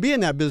 they couldn't be in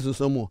that business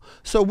no more.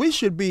 So we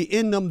should be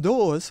in them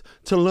doors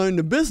to learn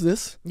the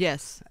business.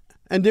 Yes.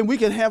 And then we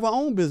can have our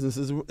own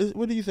businesses.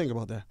 What do you think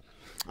about that?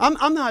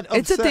 I'm not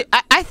upset.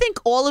 I think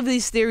all of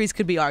these theories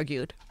could be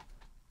argued.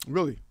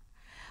 Really?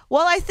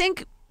 Well, I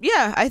think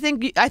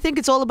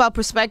it's all about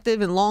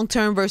perspective and long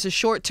term versus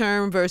short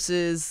term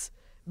versus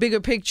bigger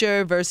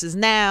picture versus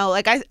now.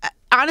 Like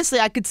honestly,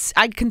 I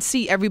can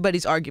see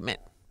everybody's argument.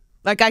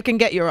 Like I can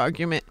get your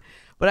argument,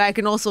 but I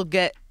can also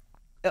get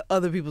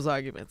other people's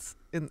arguments.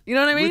 You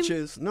know what I mean? Which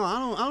is I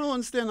don't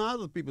understand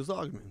other people's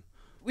argument.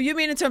 Well, you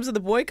mean in terms of the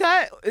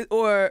boycott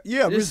or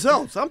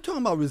results? I'm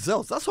talking about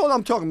results. That's all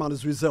I'm talking about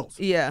is results.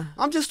 Yeah.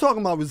 I'm just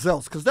talking about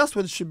results because that's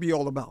what it should be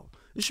all about.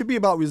 It should be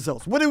about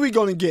results. What are we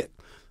going to get?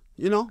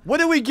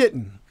 What are we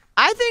getting?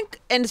 I think,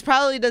 and it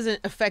probably doesn't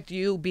affect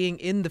you being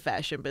in the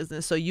fashion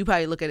business, so you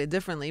probably look at it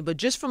differently. But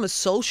just from a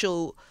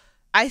social,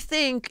 I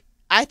think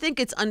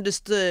it's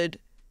understood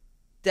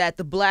that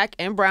the Black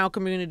and brown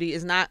community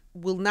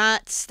will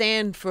not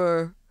stand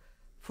for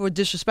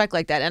disrespect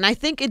like that, and I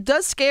think it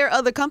does scare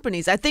other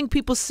companies. I think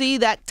people see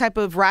that type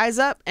of rise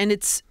up, and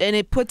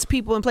it puts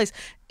people in place.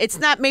 It's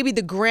not maybe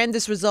the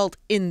grandest result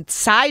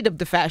inside of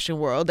the fashion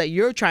world that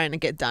you're trying to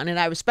get done, and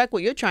I respect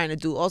what you're trying to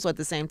do also at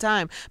the same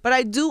time. But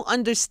I do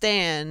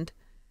understand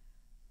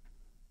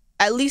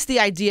at least the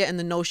idea and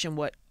the notion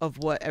of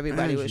what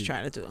everybody was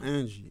trying to do.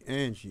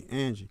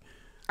 Angie.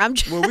 I'm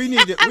just, well, we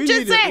need to, I'm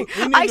just saying.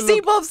 I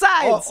see both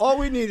sides. All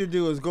we need to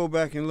do is go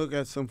back and look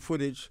at some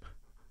footage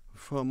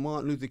from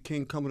Martin Luther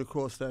King coming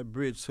across that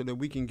bridge so that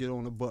we can get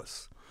on the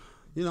bus.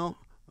 We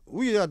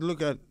got to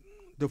look at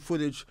the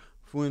footage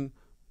when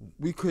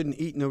we couldn't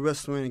eat in a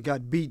restaurant and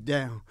got beat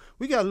down.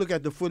 We got to look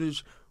at the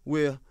footage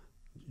where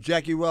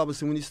Jackie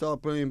Robinson, when he started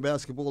playing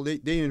basketball,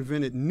 they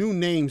invented new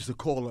names to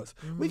call us.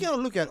 We got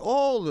to look at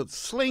all the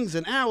slings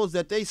and arrows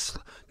that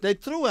they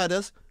threw at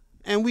us,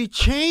 and we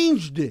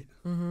changed it.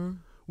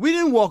 We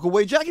didn't walk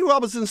away. Jackie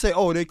Robinson say,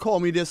 "Oh, they call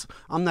me this.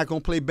 I'm not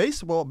gonna play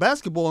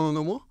basketball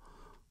no more."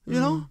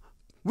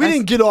 We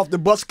didn't get off the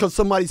bus because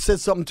somebody said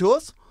something to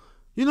us.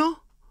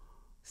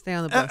 Stay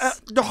on the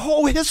bus. The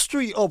whole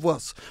history of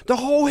us, the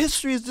whole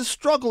history is the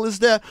struggle. Is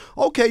that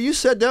okay? You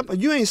said that, but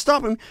you ain't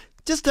stopping.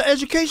 Just the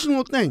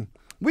educational thing.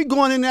 We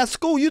going in that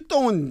school. You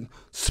throwing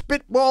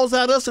spitballs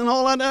at us and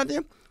all that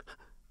there.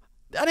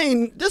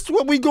 This is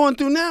what we going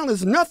through now.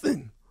 Is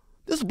nothing.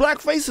 This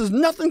blackface is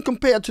nothing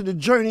compared to the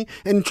journey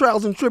and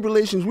trials and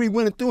tribulations we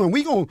went through. And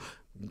we going to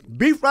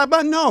beef right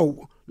by?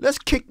 No. Let's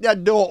kick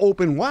that door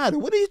open wider.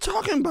 What are you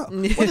talking about?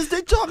 What is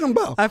they talking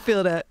about? I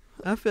feel that.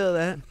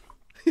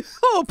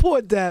 Oh,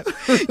 poor Dap.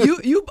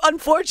 You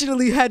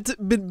unfortunately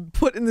been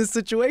put in this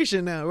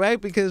situation now,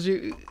 right? Because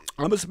I'm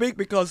going to speak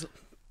because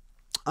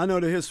I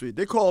know the history.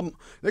 They call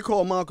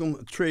Malcolm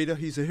a traitor.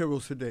 He's a hero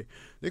today.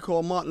 They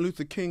call Martin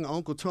Luther King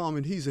Uncle Tom,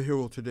 and he's a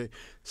hero today.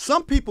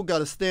 Some people got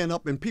to stand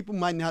up, and people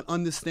might not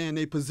understand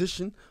their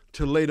position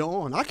till later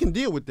on. I can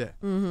deal with that.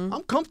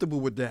 I'm comfortable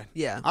with that.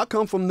 Yeah. I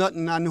come from nothing.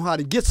 And I know how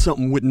to get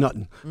something with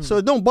nothing. So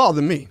it don't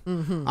bother me.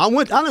 I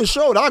done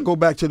showed I go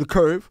back to the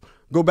curve,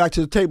 go back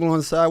to the table on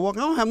the sidewalk.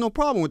 I don't have no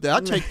problem with that. I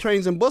take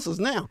trains and buses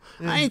now.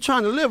 I ain't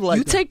trying to live like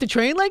that. You take the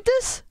train like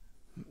this?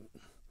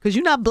 Because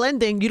you're not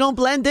blending. You don't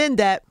blend in,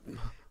 Dap.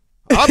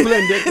 I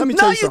blend it. Let me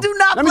tell you something. Do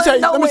not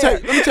blend nowhere.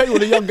 Let me tell you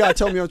what a young guy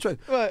told me on the train.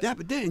 What?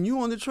 Dapper Dan, you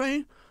on the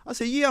train? I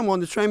said, yeah, I'm on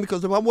the train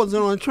because if I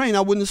wasn't on the train,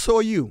 I wouldn't have saw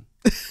you.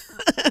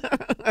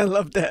 I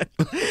love that.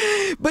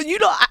 But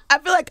I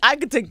feel like I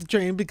could take the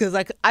train because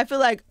I feel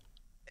like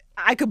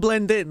I could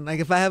blend in. Like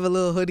if I have a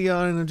little hoodie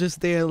on and I'm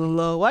just there a little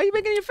low, why are you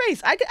making your face?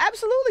 I could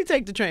absolutely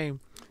take the train.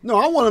 No,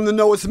 I want him to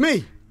know it's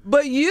me.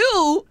 But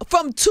you,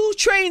 from 2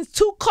 trains,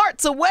 2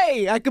 carts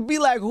away, I could be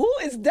like, who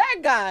is that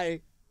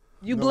guy?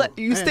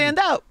 You stand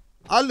out.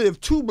 I live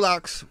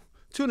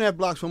 2.5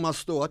 blocks from my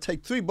store. I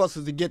take 3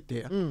 buses to get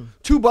there.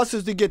 2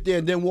 buses to get there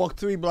and then walk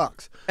 3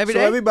 blocks. Every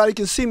day? Everybody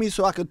can see me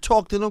so I can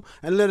talk to them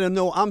and let them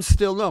know I'm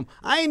still them.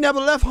 I ain't never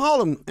left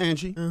Harlem,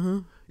 Angie.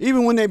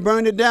 Even when they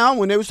burned it down,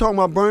 when they was talking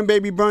about burn,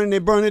 baby, burn, they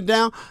burned it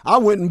down, I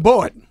went and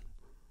bought.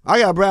 I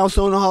got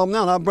brownstone in Harlem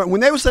now. When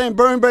they were saying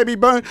burn, baby,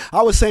 burn,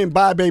 I was saying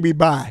bye, baby,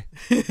 bye.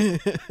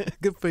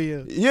 Good for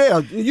you. Yeah,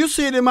 you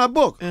see it in my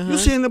book. You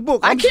see it in the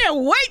book. I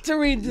can't wait to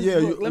read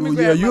this book. Let me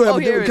grab you have a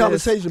here different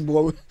conversation,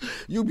 boy.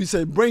 You be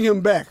saying, bring him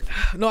back.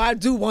 No, I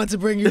do want to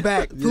bring you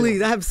back.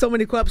 Please, I have so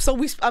many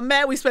questions. I'm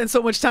mad we spend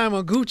so much time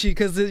on Gucci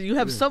because you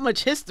have so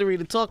much history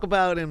to talk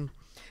about.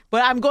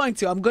 But I'm going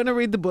to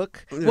read the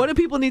book. Yeah. What do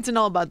people need to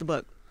know about the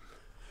book?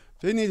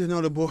 They need to know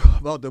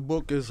about the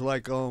book is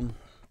like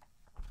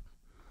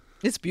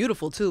It's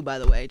beautiful too, by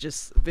the way,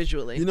 just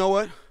visually. You know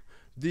what?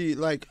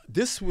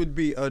 This would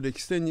be an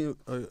extension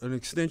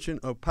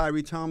of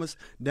Pyrie Thomas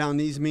down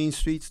these mean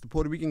streets, the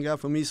Puerto Rican guy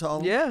from East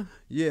Harlem. Yeah.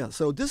 Yeah.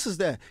 So this is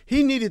that.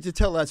 He needed to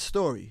tell that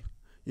story.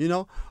 You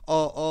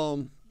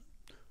know?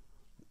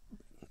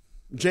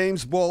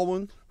 James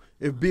Baldwin,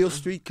 if Beale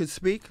Street could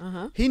speak,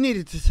 he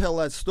needed to tell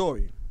that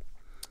story.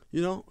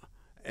 You know?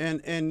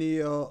 And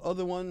the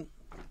other one,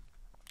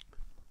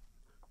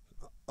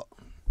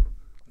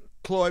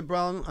 Cloyd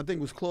Brown, I think it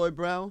was Cloyd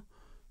Brown,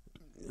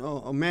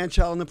 A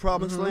Man-Child in the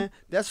Promised Land.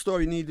 That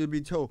story needed to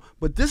be told.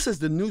 But this is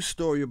the new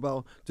story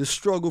about the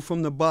struggle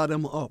from the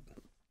bottom up.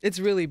 It's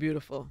really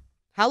beautiful.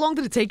 How long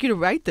did it take you to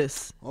write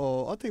this?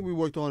 Oh, I think we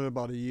worked on it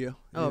about a year.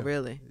 Oh,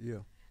 really? Yeah.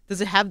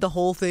 Does it have the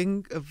whole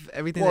thing of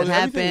everything that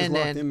happened? Everything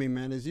is locked in me,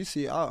 man. As you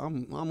see,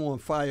 I'm on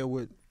fire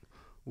with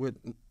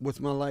what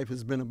my life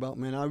has been about,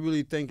 man. I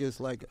really think it's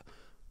like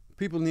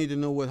people need to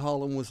know what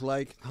Harlem was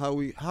like, how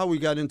we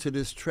got into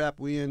this trap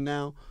we in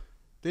now.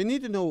 They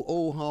need to know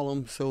old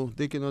Harlem so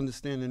they can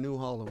understand the new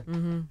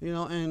Harlem. You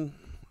know, and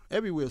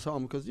everywhere is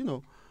Harlem because, you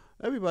know,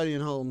 everybody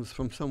in Harlem is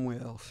from somewhere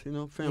else. You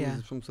know, families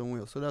is from somewhere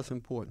else, so that's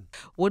important.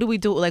 What do we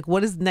do? Like,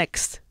 what is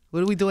next?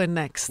 What are we doing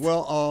next?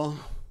 Well,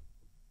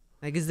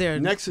 like, is there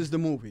next is the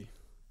movie.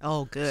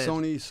 Oh, good.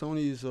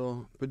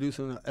 Sony's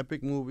producing an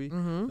epic movie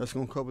that's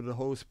gonna cover the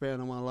whole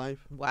span of my life.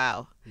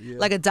 Wow. Yeah.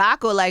 Like a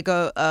doc or like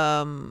a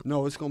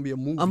No, it's gonna be a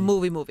movie. A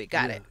movie.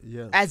 Got it.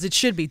 Yeah. As it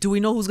should be. Do we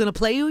know who's gonna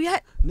play you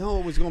yet? No,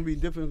 it was gonna be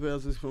different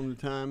versions from the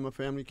time my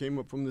family came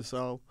up from the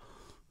South.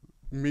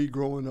 Me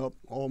growing up,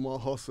 all my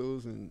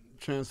hustles and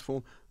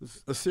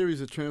a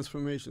series of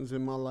transformations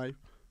in my life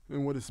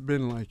and what it's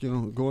been like. You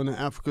know, going to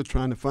Africa,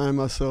 trying to find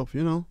myself.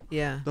 You know.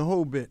 Yeah. The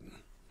whole bit.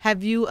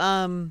 Have you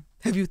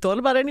thought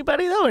about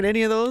anybody though in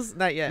any of those?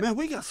 Not yet. Man,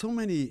 we got so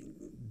many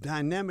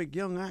dynamic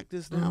young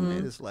actors now,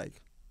 man. It's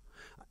like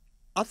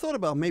I thought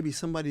about maybe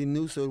somebody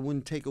new so it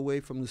wouldn't take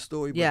away from the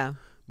story.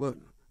 But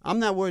I'm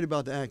not worried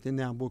about the acting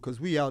now, because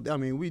we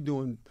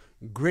doing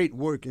great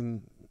work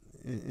in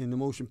the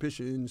motion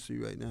picture industry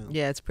right now.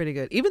 Yeah, it's pretty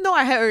good. Even though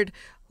I heard,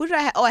 who did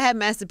I have? Oh, I had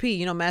Master P.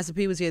 You know, Master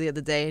P was here the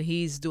other day, and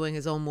he's doing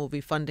his own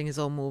movie, funding his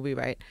own movie,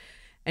 right?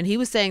 And he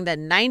was saying that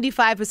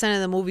 95%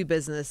 of the movie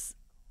business,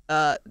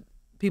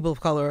 people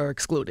of color are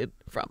excluded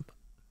from.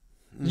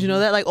 Did you know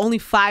that? Like, only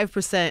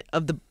 5%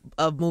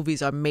 of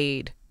movies are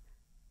made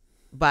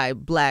by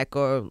black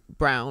or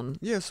brown.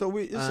 Yeah, so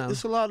it's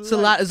a lot.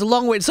 It's a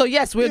long way. So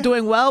yes, we're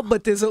doing well,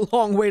 but there's a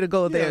long way to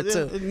go there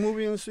too. The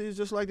movie industry is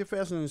just like the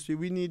fashion industry.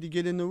 We need to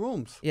get in the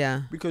rooms.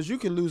 Yeah. Because you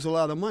can lose a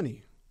lot of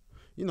money.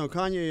 You know,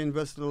 Kanye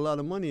invested a lot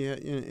of money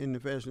in the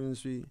fashion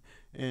industry,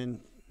 and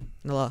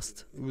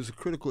lost. He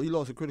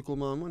lost a critical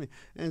amount of money.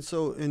 And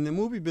so in the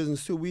movie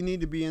business too, we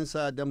need to be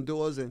inside them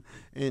doors and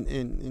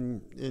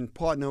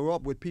partner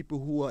up with people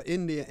who are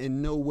in there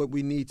and know what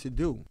we need to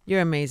do.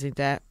 You're amazing,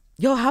 Dad.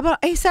 Yo, how about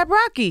A$AP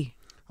Rocky?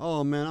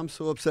 Oh man, I'm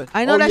so upset.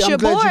 I know that's your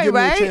boy, right? I'm glad you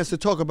gave me a chance to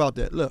talk about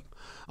that. Look,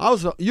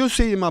 you'll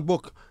see in my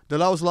book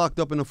that I was locked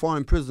up in a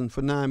foreign prison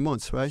for 9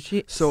 months, right?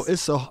 Jeez. So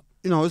it's a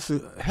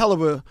hell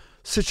of a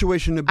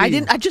situation to be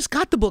in. I just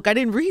got the book. I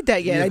didn't read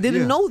that yet. I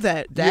didn't know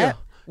that. Dad.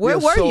 Where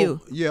were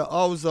you? Yeah,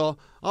 I was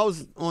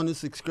on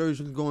this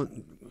excursion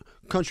going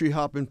country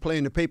hopping,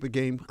 playing the paper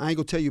game. I ain't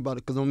gonna tell you about it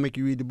because I'm gonna make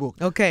you read the book.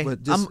 Okay, but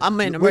I'm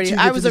ready.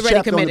 I was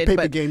already committed. On the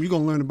paper game, you're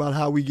gonna learn about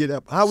how we get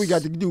up, how we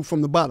got to do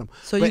from the bottom.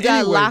 So you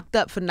got locked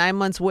up for 9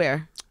 months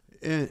where?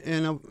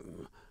 In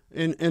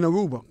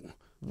Aruba.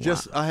 Wow.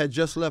 I had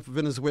just left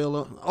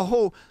Venezuela.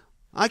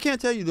 I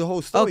can't tell you the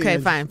whole story. Okay,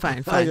 fine. Go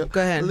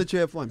ahead. I'll let you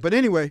have fun. But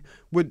anyway,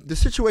 with the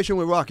situation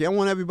with Rocky, I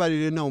want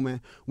everybody to know,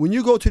 man, when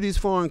you go to these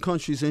foreign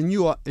countries and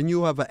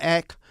you have an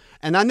act,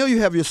 and I know you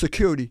have your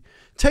security,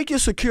 take your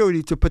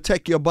security to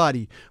protect your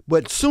body.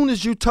 But as soon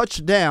as you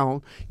touch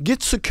down,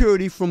 get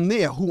security from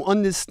there who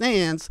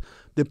understands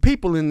the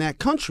people in that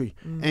country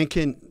and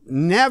can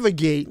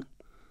navigate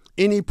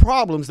any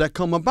problems that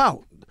come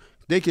about.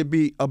 They could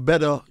be a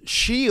better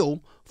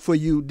shield for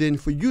you than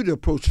for you to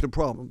approach the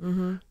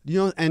problem. You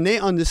know, and they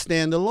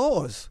understand the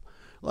laws.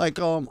 Like,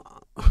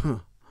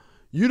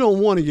 you don't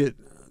want to get.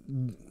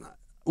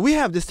 We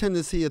have this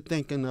tendency of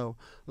thinking of,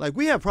 like,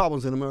 we have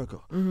problems in America,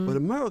 but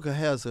America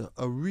has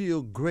a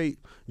real great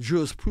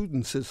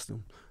jurisprudence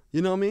system.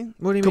 You know what I mean?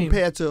 What do you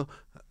compared to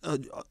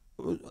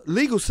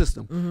legal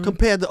system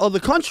compared to other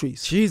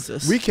countries.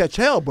 Jesus, we catch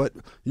hell, but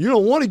you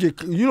don't want to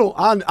get. You know,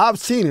 I've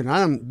seen it.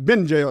 I've been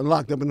in jail and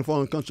locked up in a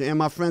foreign country, and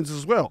my friends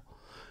as well.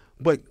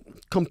 But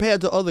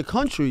compared to other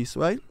countries,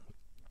 right?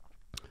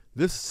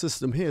 This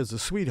system here is a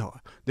sweetheart.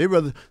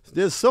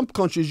 There's some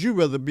countries you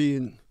rather be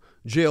in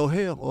jail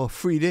here or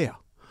free there.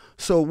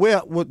 So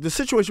what the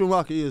situation with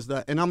Rocky is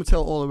that, and I'm gonna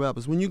tell all the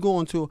rappers, when you go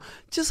on tour,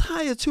 just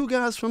hire 2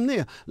 guys from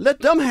there. Let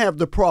them have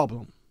the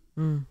problem.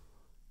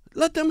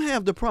 Let them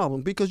have the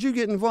problem, because you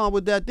get involved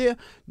with that there,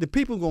 the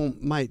people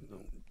might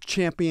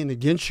champion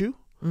against you.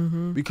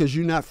 Because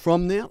you're not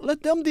from there.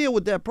 Let them deal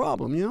with that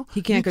problem, you know.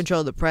 He can't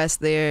control the press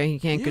there. He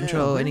can't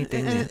control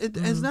anything and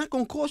there. it's not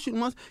going to cost you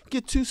much.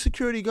 Get 2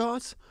 security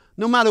guards.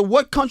 No matter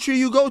what country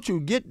you go to,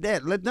 get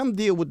that. Let them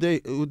deal with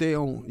their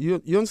own. You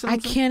understand? I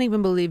can't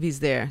even believe he's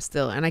there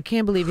still. And I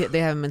can't believe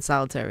they have him in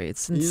solitary.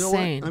 It's insane. You know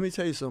what? Let me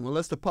tell you something.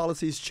 Unless the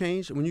policies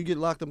change, when you get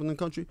locked up in the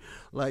country,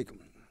 like,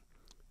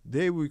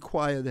 they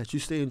require that you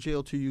stay in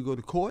jail till you go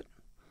to court.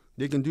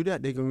 They can do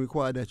that. They can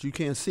require that you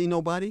can't see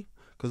nobody.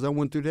 Because I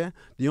went through that.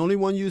 The only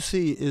one you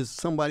see is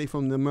somebody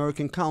from the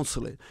American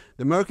consulate.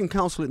 The American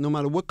consulate, no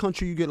matter what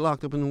country you get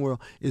locked up in the world,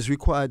 is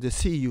required to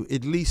see you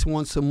at least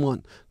once a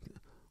month,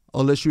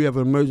 unless you have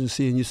an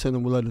emergency and you send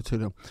them a letter to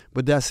them.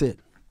 But that's it.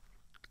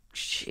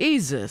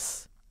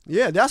 Jesus.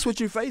 Yeah, that's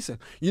what you're facing.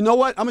 You know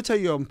what? I'm going to tell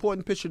you an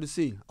important picture to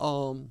see.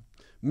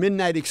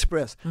 Midnight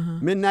Express.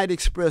 Midnight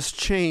Express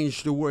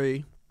changed the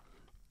way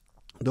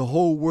the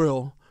whole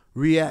world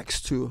reacts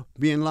to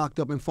being locked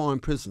up in foreign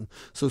prison.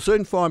 So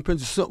certain foreign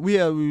prisons, we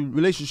have a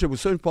relationship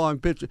with certain foreign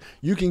prisons.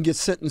 You can get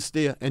sentenced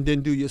there and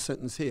then do your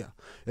sentence here.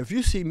 If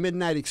you see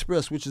Midnight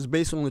Express, which is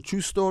based on a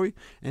true story,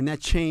 and that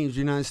changed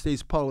the United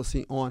States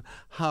policy on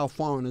how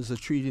foreigners are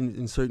treated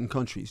in certain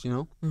countries, you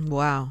know?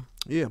 Wow.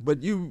 Yeah, but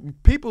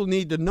people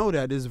need to know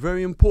that. It's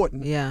very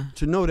important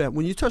to know that.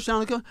 When you touch down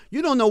the country,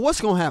 you don't know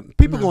what's going to happen.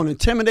 People are going to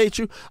intimidate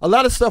you. A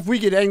lot of stuff we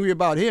get angry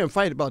about here and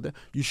fight about that.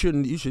 You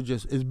shouldn't. You should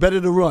just, it's better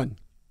to run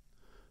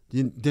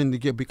than to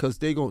get, because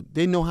they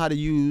know how to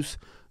use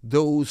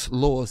those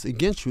laws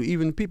against you,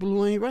 even people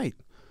who ain't right.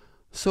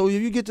 So if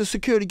you get the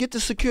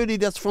security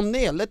that's from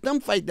there. Let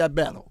them fight that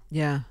battle.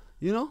 Yeah.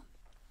 You know?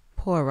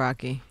 Poor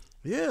Rocky.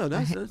 Yeah,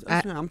 that's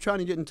I'm trying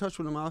to get in touch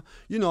with him.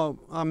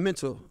 I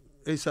mentor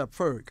A$AP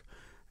Ferg,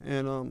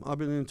 and I've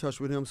been in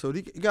touch with him. So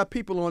he got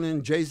people on,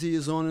 and Jay-Z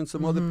is on, and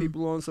some other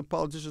people on, some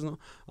politicians on.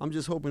 I'm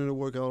just hoping it'll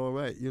work out all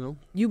right, you know?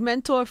 You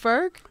mentor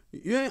Ferg?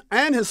 Yeah,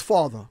 and his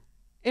father.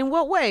 In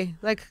what way?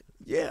 Like...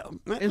 Yeah,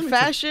 man, in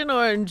fashion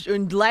or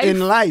in life?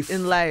 In life.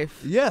 In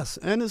life. Yes,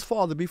 and his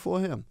father before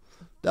him.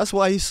 That's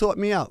why he sought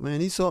me out,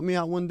 man. He sought me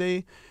out one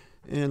day,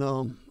 and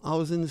I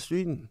was in the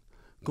street and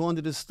going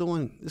to the store,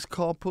 and this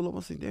car pulled up. I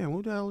said, damn,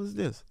 what the hell is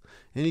this?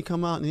 And he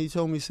come out and he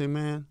told me, say,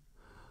 man,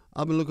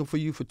 I've been looking for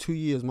you for 2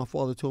 years. My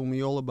father told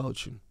me all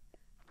about you.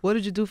 What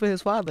did you do for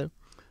his father?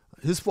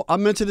 I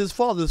mentioned his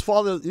father. His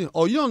father, you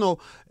don't know,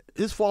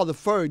 his father,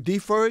 Ferg, D.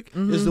 Ferg,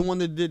 is the one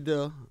that did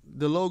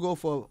the logo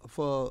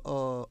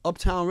for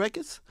Uptown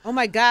Records. Oh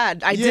my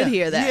God, I did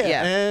hear that.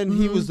 Yeah, and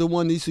he was the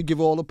one that used to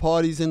give all the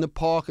parties in the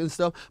park and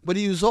stuff. But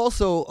he was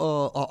also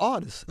an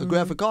artist, a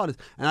graphic artist.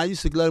 And I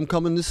used to let him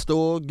come in the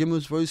store, give him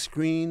his first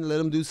screen, let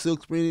him do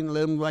silk screening,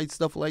 let him write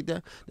stuff like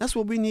that. That's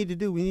what we need to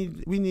do. We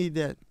need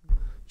that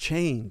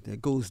chain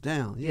that goes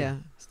down. Yeah,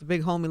 it's the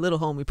big homie, little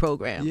homie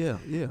program. Yeah.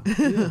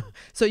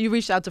 So you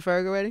reached out to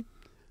Ferg already?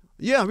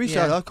 Yeah, I reached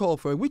out. I called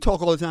Ferg. We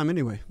talk all the time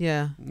anyway.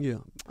 Yeah. Yeah.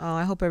 Oh,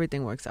 I hope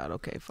everything works out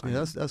okay for you.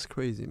 Yeah, that's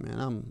crazy,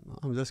 man.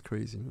 That's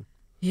crazy, man.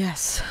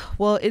 Yes.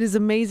 Well, it is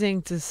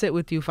amazing to sit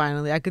with you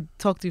finally. I could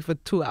talk to you for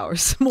 2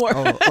 hours more.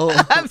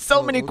 I have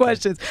so many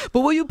questions. But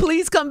will you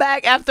please come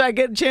back after I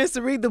get a chance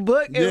to read the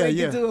book and we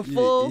can do a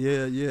full...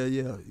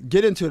 Yeah.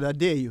 Get into it. I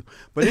dare you.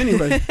 But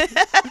anyway...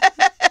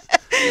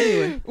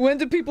 When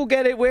do people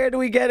get it? Where do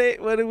we get it?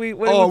 What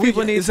do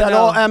people need it's to know? It's at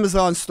all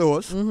Amazon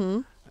stores.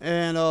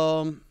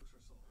 And...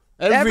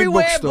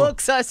 Everywhere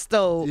books are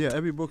sold. Yeah,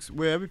 every place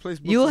books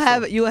you'll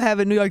have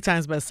a New York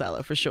Times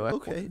bestseller for sure.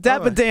 Okay.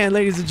 Dapper Dan,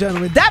 ladies and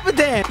gentlemen. Dapper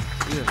Dan.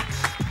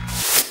 Yeah.